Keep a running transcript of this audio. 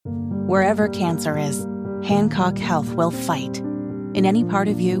Wherever cancer is, Hancock Health will fight. In any part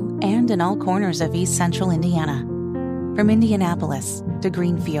of you and in all corners of East Central Indiana. From Indianapolis to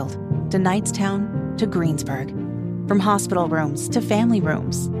Greenfield to Knightstown to Greensburg. From hospital rooms to family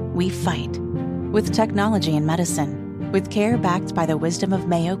rooms, we fight. With technology and medicine, with care backed by the wisdom of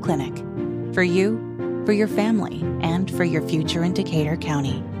Mayo Clinic. For you, for your family, and for your future in Decatur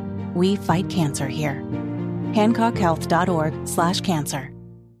County. We fight cancer here. HancockHealth.org/cancer.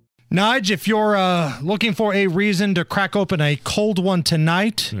 Nige, if you're looking for a reason to crack open a cold one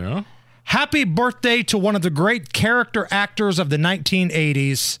tonight, happy birthday to one of the great character actors of the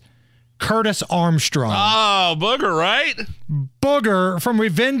 1980s, Curtis Armstrong. Oh, Booger, right? Booger from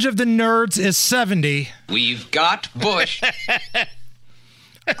Revenge of the Nerds is 70. We've got Bush.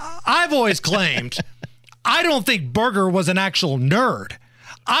 I've always claimed I don't think Booger was an actual nerd.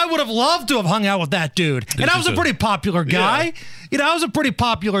 I would have loved to have hung out with that dude. And I was a pretty popular guy. Yeah. You know, I was a pretty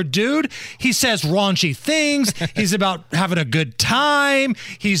popular dude. He says raunchy things. He's about having a good time.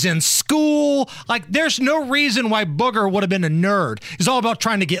 He's in school. Like, there's no reason why Booger would have been a nerd. He's all about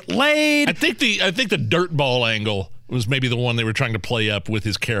trying to get laid. I think the dirtball angle was maybe the one they were trying to play up with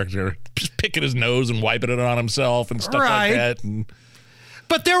his character. Just picking his nose and wiping it on himself and stuff like that.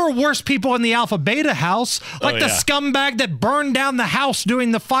 But there were worse people in the Alpha Beta house, like the scumbag that burned down the house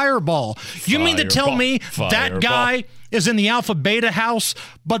doing the fireball. You mean to tell me that guy is in the Alpha Beta house,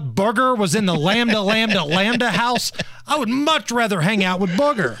 but Booger was in the Lambda house? I would much rather hang out with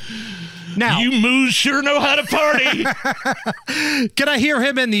Booger. Now, you moos sure know how to party. Can I hear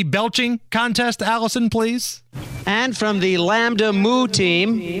him in the belching contest, Allison, please? And from the Lambda Moo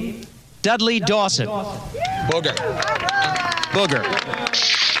team, Dudley Dawson. Booger. Booger.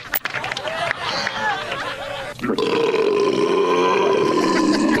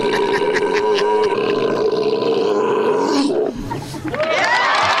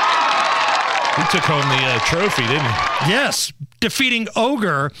 He took home the trophy, didn't he? Yes, defeating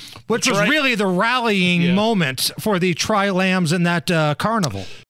Ogre, which was really the rallying moment for the Tri-Lambs in that carnival.